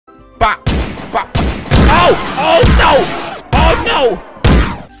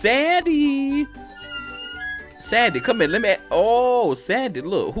Sandy. Sandy, come here. Let me. Oh, Sandy,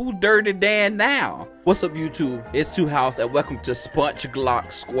 look. Who's Dirty Dan now? What's up, YouTube? It's Two House, and welcome to SpongeGlock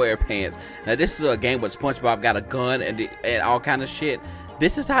Squarepants. Now, this is a game where SpongeBob got a gun and all kind of shit.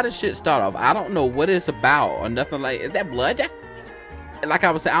 This is how the shit start off. I don't know what it's about or nothing like. Is that blood? Like I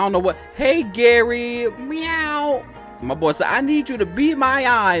was saying, I don't know what. Hey, Gary. Meow. My boy said, I need you to beat my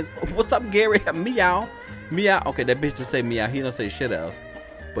eyes. What's up, Gary? Meow. Meow. Okay, that bitch just say meow. He don't say shit else.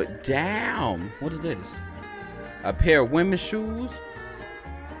 But damn, what is this? A pair of women's shoes?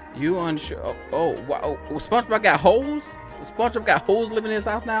 You unsure? Oh, wow. SpongeBob got hoes? SpongeBob got hoes living in his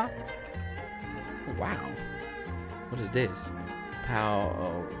house now? Wow. What is this?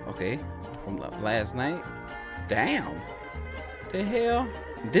 Pal, okay. From last night? Damn. The hell?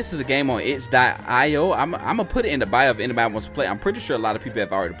 This is a game on itch.io. I'm gonna put it in the bio if anybody wants to play. I'm pretty sure a lot of people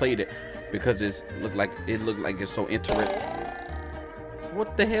have already played it because it looked like it's so interesting.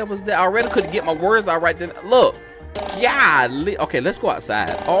 What the hell was that? I already couldn't get my words out right then. Look. Golly. Okay, let's go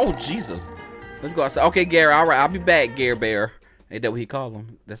outside. Oh, Jesus. Let's go outside. Okay, Gary. All right, I'll be back, Gary Bear. Ain't that what he call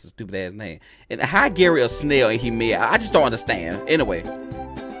him? That's a stupid ass name. And how Gary a snail and he mad? I just don't understand. Anyway.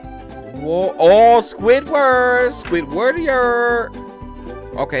 Whoa. Oh, Squidward. Squidwardier.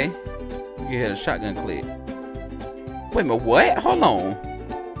 Okay. You can hear the shotgun click. Wait a minute. What? Hold on.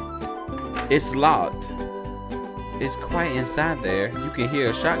 It's locked. It's quiet inside there. You can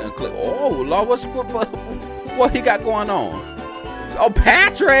hear a shotgun click. Oh, Lord. What's what he got going on? Oh,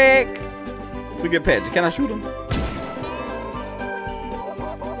 Patrick! Look at Patrick. Can I shoot him?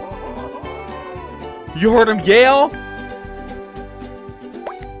 You heard him yell?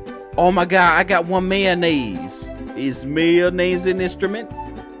 Oh my God! I got one mayonnaise. Is mayonnaise an instrument?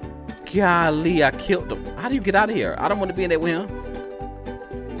 Golly, I killed him. How do you get out of here? I don't want to be in there with him.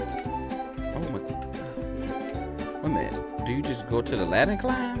 Oh my God. Wait a minute. Do you just go to the ladder and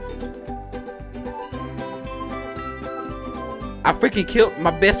climb? I freaking killed my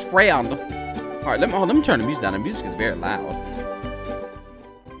best friend. All right, let me turn the music down. The music is very loud.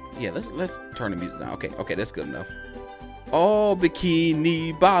 Yeah, let's turn the music down. Okay, that's good enough. Oh,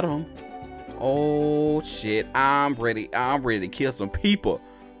 bikini bottom. Oh shit, I'm ready to kill some people.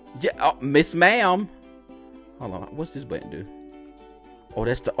 Yeah, oh, Miss Ma'am. Hold on, what's this button do? Oh,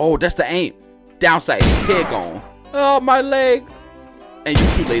 that's the aim. Downside, head gone. Oh, my leg. And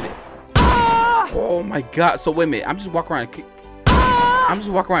you too late. Oh my God. So wait a minute, I'm just walking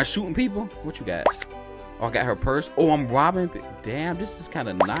around shooting people. What you got? Oh, I got her purse. Oh, I'm robbing. Damn, this is kind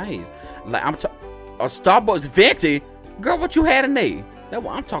of nice. Like a Starbucks venti. Girl, what you had in there? That's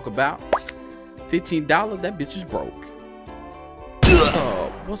what I'm talking about. $15. That bitch is broke. What's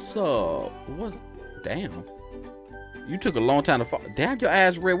up? What's up? What? Damn. You took a long time to fall. Damn, your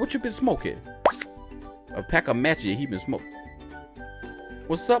ass red. What you been smoking? A pack of matches. He been smoking.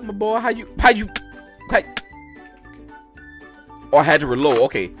 What's up, my boy? How you? Okay. Oh, I had to reload.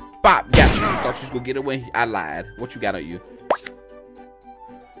 Okay. Bop, got you. Thought you was gonna get away. I lied. What you got on you?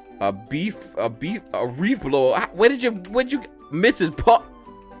 A reef blower. Where'd you, Mrs. Pup?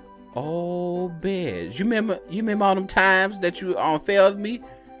 Oh, bitch. You remember all them times that you failed me?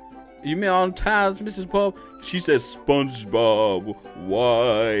 You remember all them times, Mrs. Pup? She said, SpongeBob,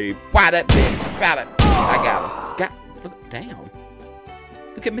 why? Why that bitch? Got it. I got her. Look, damn.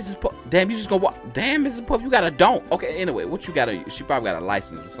 Look at Mrs. Puff. Damn, you just gonna walk. Damn, Mrs. Puff, you got a don't. Okay, anyway, what you got? She probably got a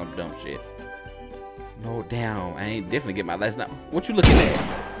license or some dumb shit. No, damn. I ain't definitely get my license now. What you looking at?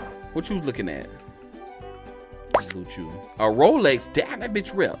 What you was looking at? Loot you. A Rolex. Damn, that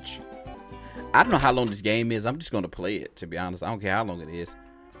bitch rich. I don't know how long this game is. I'm just gonna play it, to be honest. I don't care how long it is.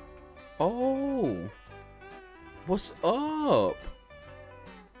 Oh. What's up?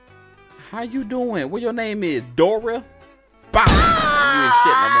 How you doing? What your name is? Dora? Bow! You ain't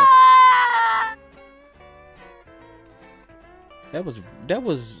shit no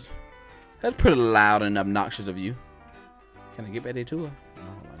more. That's pretty loud and obnoxious of you. Can I get back there to her? No,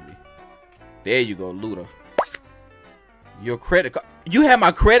 hold on. There you go, looter. Your credit card. You have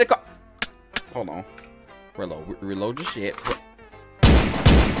my credit card. Hold on. Reload your shit.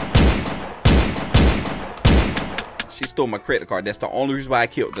 She stole my credit card. That's the only reason why I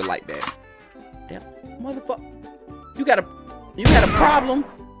killed her like that. Damn, motherfucker. You got a problem?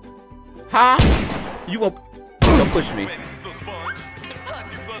 Huh? You gonna push me?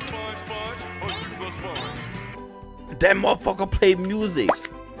 That motherfucker played music.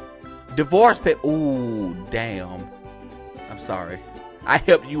 Divorce pay. Ooh, damn. I'm sorry. I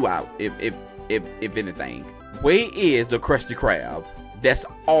helped you out. If anything. Where is the Krusty Krab? That's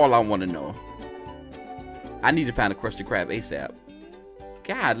all I want to know. I need to find a Krusty Krab ASAP.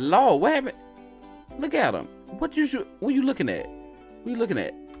 God, Lord, what happened? Look at him. What you looking at? What you looking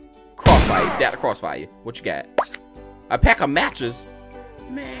at? Crossfire. He's got the crossfire. What you got? A pack of matches?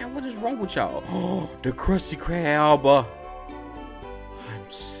 Man, what is wrong with y'all? Oh, the Krusty Krab. I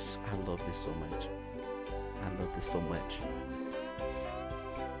love this so much. I love this so much.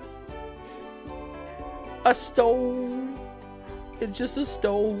 A stove. It's just a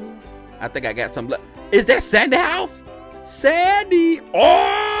stove. I think I got some left. Is that Sandy house? Sandy.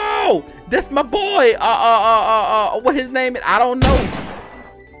 Oh, that's my boy. What his name is? I don't know.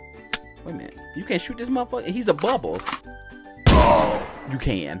 Wait a minute. You can't shoot this motherfucker. He's a bubble. Oh, you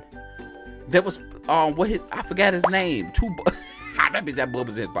can. That was what his? I forgot his name. That bitch that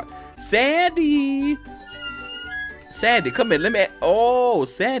bubbles in his body. Sandy. Sandy, come here. Let me. Oh,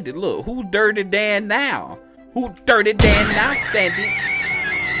 Sandy, look. Who's Dirty Dan now? Who Dirty Dan now, Sandy?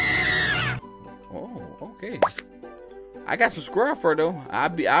 Oh, okay. I got some squirrel fur though. I'll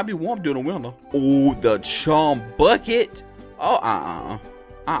be warm during the winter. Oh, the chum bucket. Oh,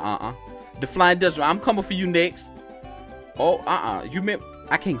 The flying Dutchman. I'm coming for you next. Oh, You meant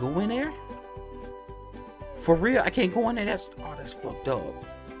I can't go in there? For real? I can't go in there? That's fucked up.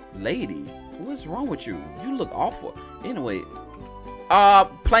 Lady, what's wrong with you? You look awful. Anyway,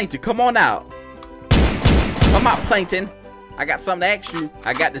 Plankton, come on out. Come out, Plankton. I got something to ask you.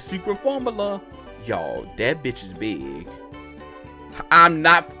 I got the secret formula. Y'all, that bitch is big. I'm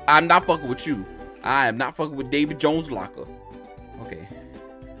not fucking with you. I am not fucking with David Jones' locker. Okay.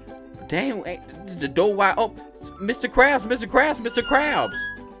 Damn, the door wide open. Mr. Krabs, Mr. Krabs, Mr. Krabs.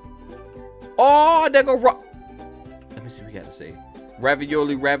 Oh, they go rock. Let me see what we gotta say.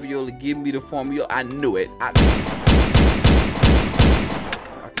 Ravioli, ravioli, give me the formula. I knew it. I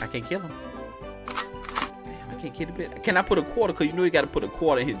can't kill him. Damn, I can't kill the bit. Can I put a quarter? Cause you know you gotta put a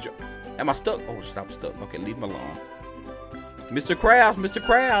quarter in his jar. Am I stuck? Oh shit, I'm stuck. Okay, leave him alone. Mr. Krabs, Mr.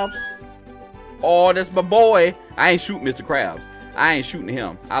 Krabs. Oh, that's my boy. I ain't shooting Mr. Krabs. I ain't shooting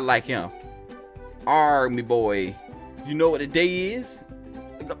him. I like him. Me boy. You know what the day is?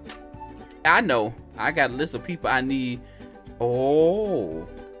 I know. I got a list of people I need. Oh,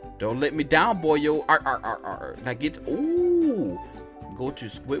 don't let me down, boy, yo. Now get. Ooh, go to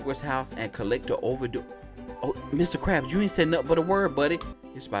Squidward's house and collect the overdue. Oh, Mr. Krabs, you ain't said nothing but a word, buddy.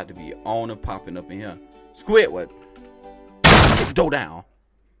 It's about to be on and popping up in here. Squidward, go down.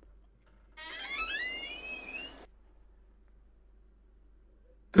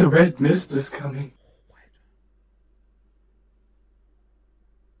 The red mist is coming.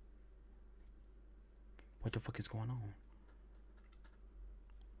 What the fuck is going on?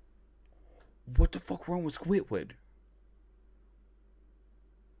 What the fuck wrong with Squidward?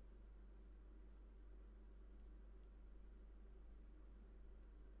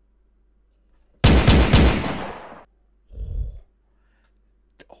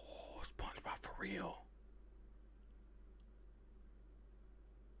 Oh, SpongeBob for real.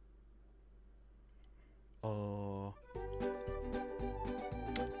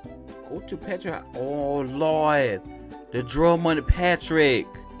 Go to Patrick. Oh Lord, the draw money, Patrick.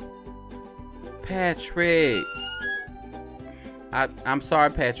 I'm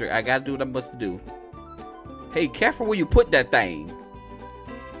sorry, Patrick. I gotta do what I must do. Hey, careful where you put that thing.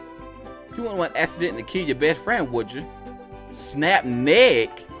 You wouldn't want to accidentally kill your best friend, would you? Snap neck.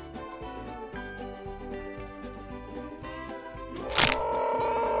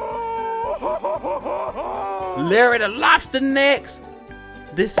 Larry the lobster necks.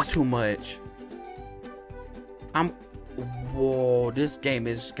 This is too much. Whoa, this game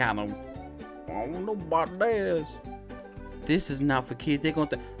is kind of. I don't know about this. This is not for kids. They're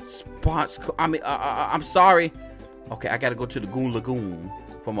gonna I'm sorry. Okay, I gotta go to the Goon Lagoon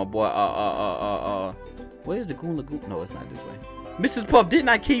for my boy. Where's the Goon Lagoon? No, it's not this way. Mrs. Puff, didn't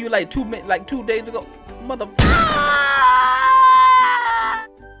I kill you like 2 days ago?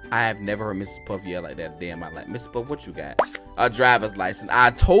 I have never heard Mrs. Puff yell like that a day in my life. Mrs. Puff, what you got? A driver's license.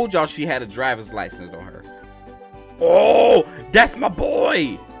 I told y'all she had a driver's license on her. Oh, that's my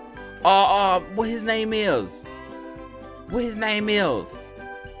boy. What his name is? What his name is?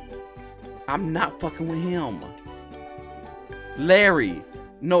 I'm not fucking with him. Larry.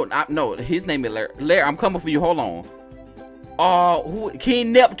 No, his name is Larry. Larry, I'm coming for you. Hold on.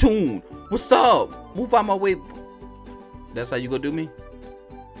 King Neptune. What's up? Move out my way. That's how you gonna do me?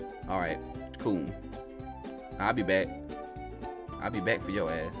 Alright, cool. I'll be back. I'll be back for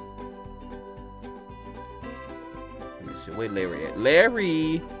your ass. Let me see, where Larry at?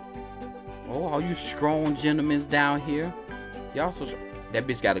 Larry! Oh, all you strong gentlemen down here. Y'all so that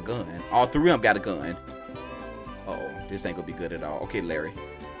bitch got a gun. All three of them got a gun. Uh-oh, this ain't gonna be good at all. Okay, Larry.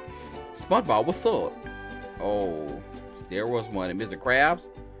 SpongeBob, what's up? Oh, steroids money. Mr. Krabs?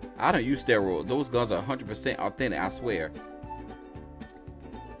 I don't use steroids. Those guns are 100% authentic, I swear.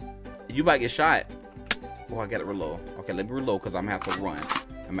 You might get shot. Oh, I gotta reload. Okay, let me reload because I'm gonna have to run.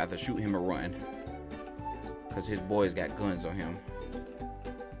 I'm gonna have to shoot him or run. Because his boys got guns on him.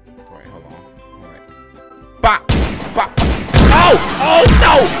 Alright, hold on. Alright. Bop! Bop! Oh! Oh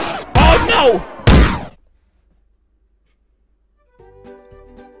no! Oh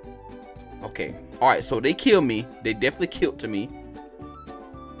no! Okay. Alright, so they killed me. They definitely killed to me.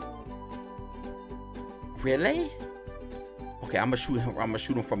 Really? Okay, I'm gonna shoot him. I'm gonna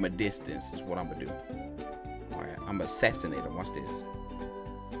shoot him from a distance. Is what I'm gonna do. All right, I'm gonna assassinate him. Watch this.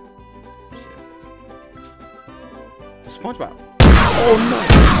 SpongeBob. Oh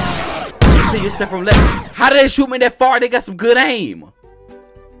no! You kill yourself from left. How did they shoot me that far? They got some good aim.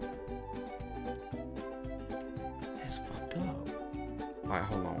 That's fucked up. All right,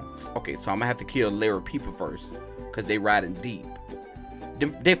 hold on. Okay, so I'm gonna have to kill Larry people first, cause they riding deep.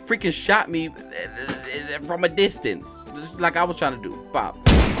 They freaking shot me from a distance, just like I was trying to do. Pop.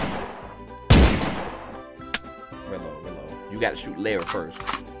 Reload. You gotta shoot Larry first.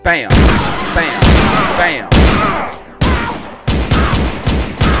 Bam. Bam. Bam.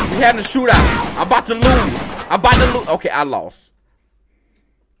 We having a shootout. I'm about to lose. Okay, I lost.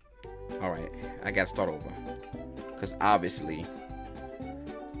 All right, I gotta start over, cause obviously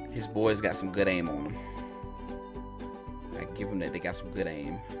his boys got some good aim on them. I give them that they got some good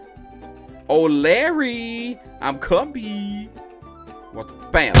aim. Oh, Larry, I'm comfy. What the?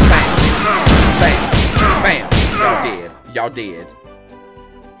 Bam, bam, bam, bam. Y'all dead.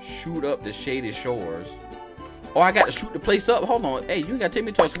 Shoot up the shady shores. Oh, I got to shoot the place up. Hold on. Hey, you ain't got to take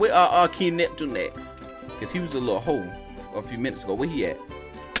me to where King Neptune at. Because he was a little hoe a few minutes ago. Where he at?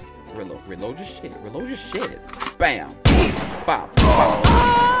 Reload your shit. Reload your shit. Bam. Bop.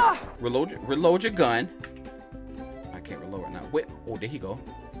 Bop. Reload your gun. I can't reload it now. Wait. Oh, there he go.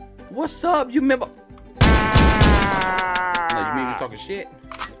 What's up? You remember? No, you mean you talking shit?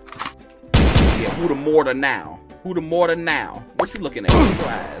 Yeah, who the mortar now? Who the mortar now? What you looking at? What's your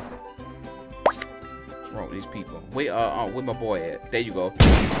eyes? What's wrong with these people? Wait, where my boy at? There you go.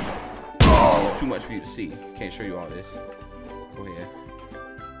 It's too much for you to see. Can't show you all this. Go ahead.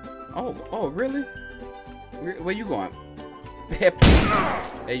 Oh, really? Where you going? There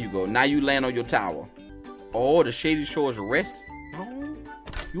you go. Now you land on your tower. Oh, the Shady Shores arrest. Oh,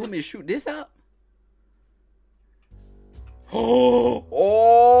 you want me to shoot this up? Oh,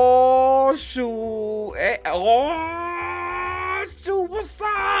 shoot. Hey, oh, shoot. What's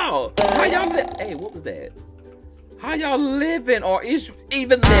up? How y'all hey, what was that? How y'all living, or is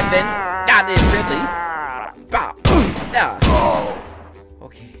even living? Not really.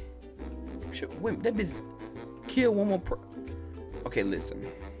 Okay. Wait, that bitch kill one more. Okay, listen.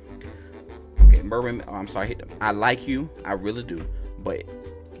 Okay, Mervin. Oh, I'm sorry. I hit them. I like you. I really do. But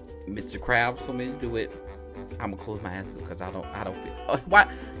Mr. Krabs told me to do it. I'm gonna close my eyes because I don't feel. Why?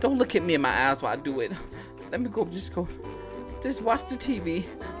 Don't look at me in my eyes while I do it. Let me go. Just watch the TV.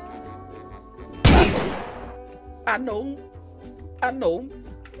 I know.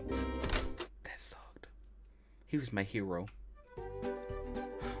 That sucked. He was my hero.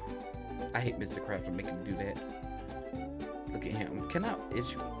 I hate Mr. Krabs for making me do that. Look at him. Can I?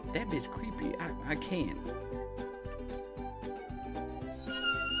 That bitch creepy. I can't.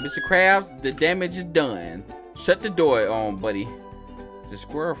 Mr. Krabs, the damage is done. Shut the door on, buddy. The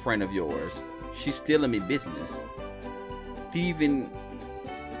squirrel friend of yours. She's stealing me business. Thieving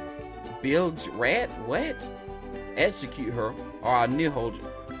bilge rat? What? Execute her or I'll near hold you.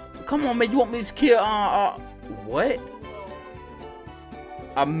 Come on, man. You want me to kill what?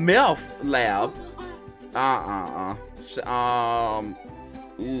 A MILF lab?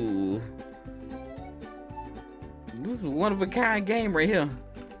 Ooh. This is a one of a kind game right here.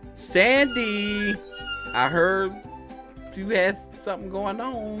 Sandy, I heard you had something going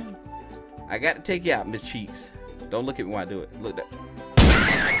on. I got to take you out, Miss Cheeks. Don't look at me while I do it. Look at that.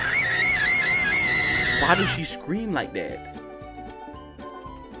 Why does she scream like that?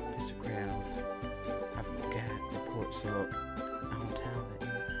 Mr. Krabs, I forgot reports up downtown.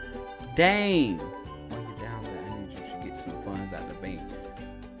 Dang. While you're down there, I need you to get some funds out of the bank.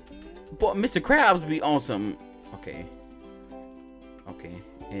 But Mr. Krabs be on some. Okay.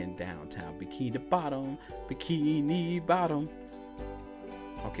 In downtown Bikini Bottom.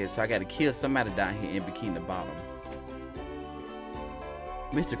 Okay, so I gotta kill somebody down here in Bikini Bottom.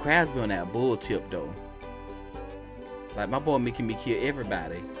 Mr. Krabs be on that bull tip though. Like my boy making me kill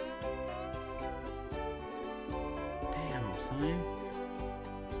everybody. Damn, son.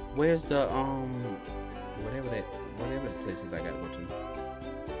 Where's the whatever the places I gotta go to?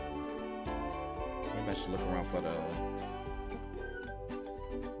 Maybe I should look around for the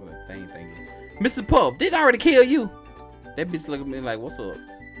thingy. Mr. Puff, didn't I already kill you? That bitch look at me like, what's up?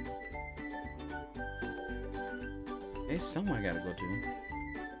 There's somewhere I gotta go to.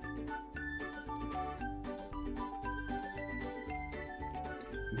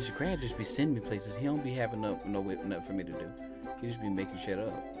 Mr. Krabs just be sending me places. He don't be having nothing for me to do. He just be making shit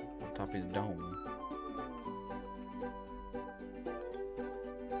up on top of his dome.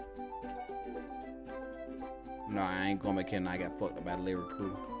 No, I ain't going back here and I got fucked up by the lyric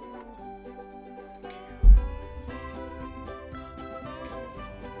crew.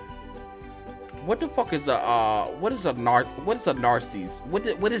 What the fuck is what is a narcissist? What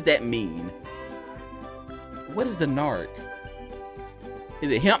does that mean? What is the narc? Is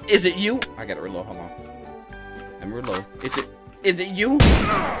it him? Is it you? I gotta reload, hold on. Let me reload. Is it you?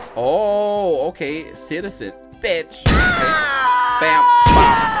 Oh, okay. Citizen. Bitch. Okay. Bam,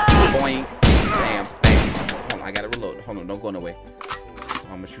 bam, boing, bam, bam. Hold on, I gotta reload. Hold on, don't go nowhere.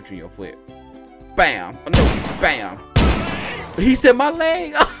 I'm gonna shoot you in your foot. Bam. Oh, no, bam. He said my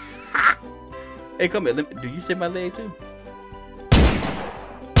leg. Hey, come here. Do you say my leg too?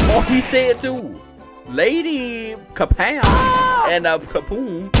 Oh, he said too. Lady Kapow and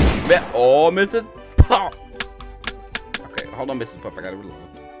Kapoom. Oh, Mr. Puff. Okay, hold on, Mrs. Puff. I gotta reload.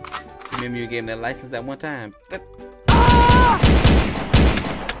 Remember you gave me that license that one time? That's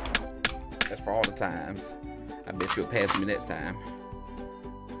for all the times. I bet you'll pass me next time.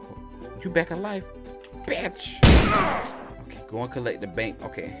 You back alive, bitch. Okay, go and collect the bank.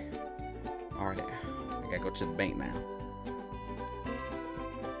 Okay. Alright, I gotta go to the bank now.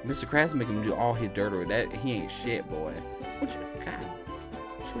 Mr. Krabs making him do all his dirt or that. He ain't shit, boy. What you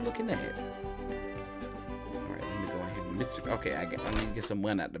looking at? Alright, let me go ahead. Okay, I need to get some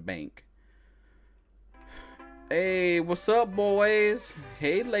money out the bank. Hey, what's up, boys?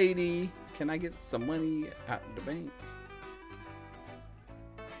 Hey, lady. Can I get some money out the bank?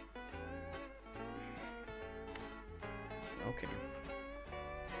 Okay.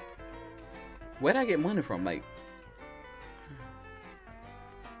 Where'd I get money from? Like,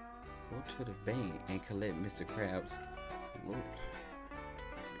 go to the bank and collect Mr. Krabs.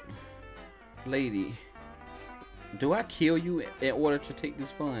 Lady, do I kill you in order to take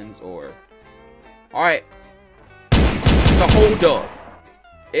these funds or? All right. So hold up.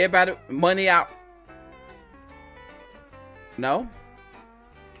 Everybody, money out. No.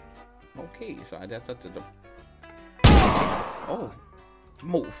 Okay, so I just have to do. Oh,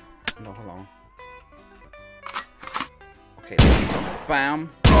 move. No, hold on. Okay, bam.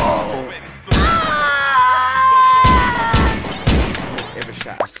 Oh. Every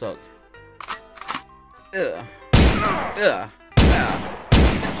shot I suck.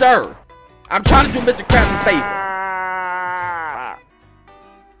 Sir, I'm trying to do Mr. Krabs a favor.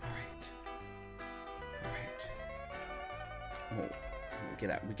 Alright. Oh, get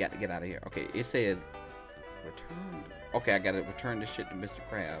out. We got to get out of here. Okay, it said return. Okay, I gotta return this shit to Mr.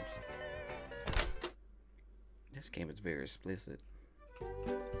 Krabs. This game is very explicit.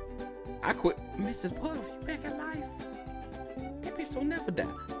 I quit. Mrs. Puff, you back in life. That bitch don't never die.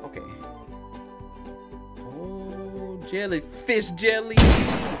 Okay. Oh, jellyfish jelly.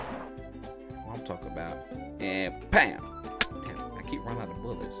 What I'm talking about. And bam. Damn, I keep running out of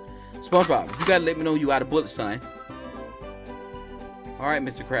bullets. SpongeBob, you gotta let me know you out of bullets, son. Alright,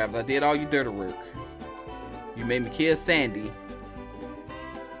 Mr. Krabs, I did all your dirty work. You made me kill Sandy.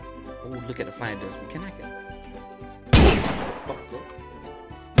 Oh, look at the flying dustman. Can I get... Fuck up.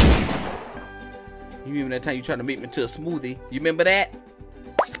 You remember that time you tried to make me to a smoothie? You remember that?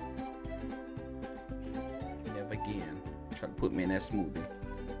 Never again. Try to put me in that smoothie.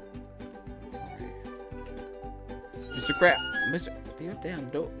 Right. Mr. Krabs. Mr. Damn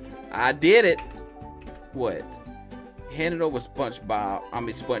dope. I did it. What? Hand it over SpongeBob. I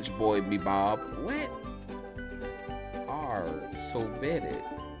mean SpongeBob me Bob. What? So vetted.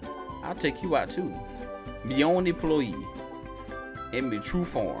 I'll take you out too. Beyond employee. In my true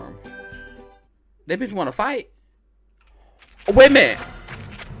form. That bitch wanna fight? Oh, wait a minute.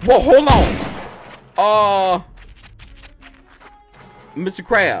 Whoa, hold on. Mr.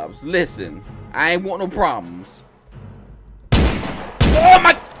 Krabs, listen. I ain't want no problems. Oh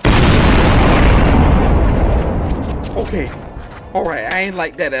my. Okay. Alright, I ain't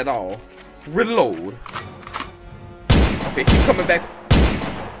like that at all. Reload. Okay, keep coming back.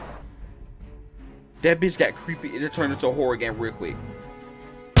 That bitch got creepy. It turned into a horror game real quick.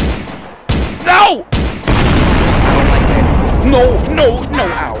 No! I don't like that. No,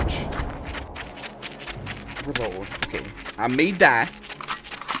 ouch. Reload. Okay, I may die.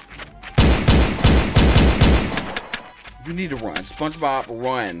 You need to run. SpongeBob,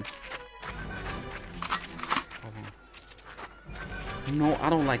 run. No, I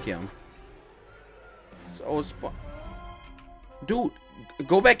don't like him. So, dude,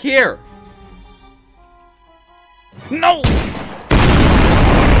 go back here. No!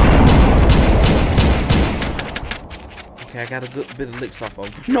 Okay, I got a good bit of licks off of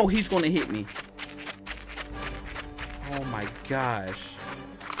him. No, he's gonna hit me. Oh my gosh.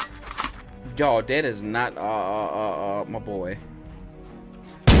 Y'all, that is not my boy.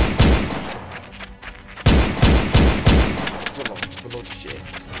 Below the shit.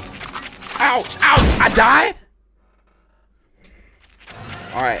 Ouch! Ouch! I died?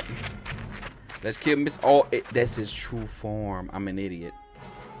 Alright. Let's kill Miss. Oh, that's his true form. I'm an idiot.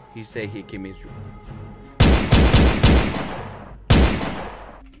 He said he'd kill me his true.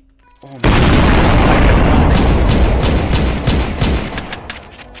 Oh my god.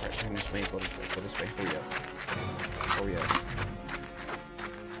 Turn this way, go this way, go this way. Hurry up. Hurry up.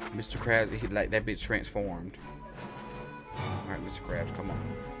 Mr. Krabs, he like that bitch transformed. Alright, Mr. Krabs, come on.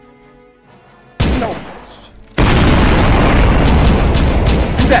 No!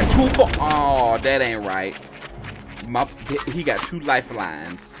 You got 2 for. Oh, that ain't right. He got 2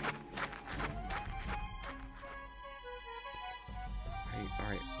 lifelines.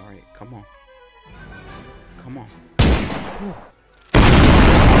 Alright, come on. Come on. Whew.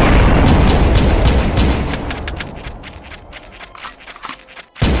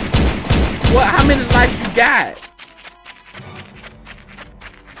 What? How many lives you got?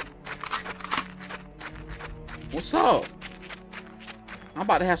 What's up? I'm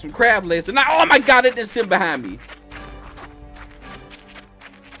about to have some crab legs tonight. Oh my god, it didn't sit behind me.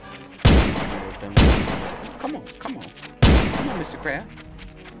 Come on, come on. Come on, Mr. Crab.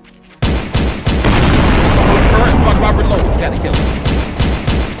 Current SpongeBob reload. You gotta kill him.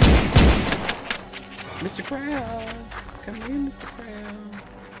 Mr. Crab. Come here, Mr. Crab.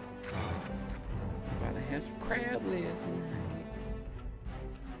 I'm about to have some crab legs tonight.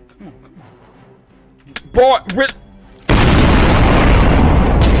 Come on, come on. Boy,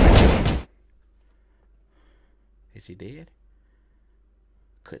 is he dead?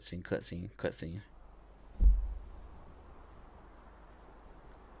 Cutscene, cutscene, cutscene.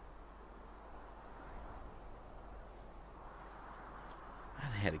 I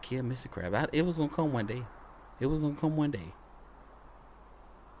had to kill Mr. Krab. It was gonna come one day. It was gonna come one day.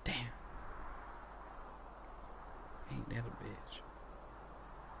 Damn. Ain't that a bitch?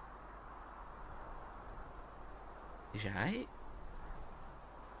 Is you alright?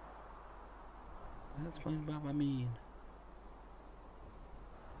 That's SpongeBob, I mean.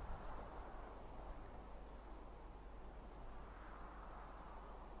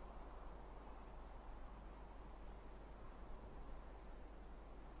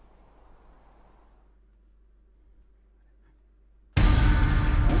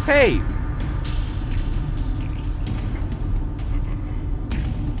 Okay.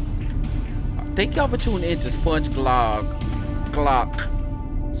 Thank y'all for tuning in to SpongeGlock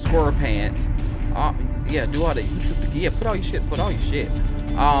Squarepants. Yeah, do all the YouTube. Yeah, put all your shit. Put all your shit.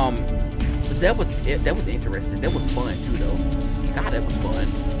 That was interesting. That was fun too, though. God, that was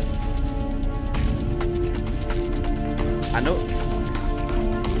fun. I know.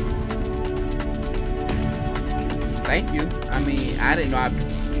 Thank you. I mean, I didn't know.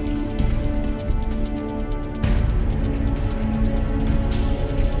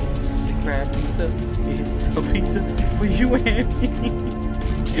 Crab pizza is the pizza for you and me.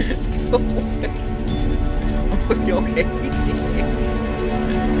 Okay.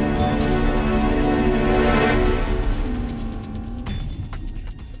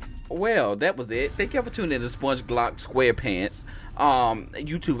 Well, that was it. Thank you for tuning in to SpongeGlock Squarepants.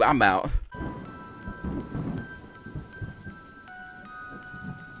 YouTube, I'm out.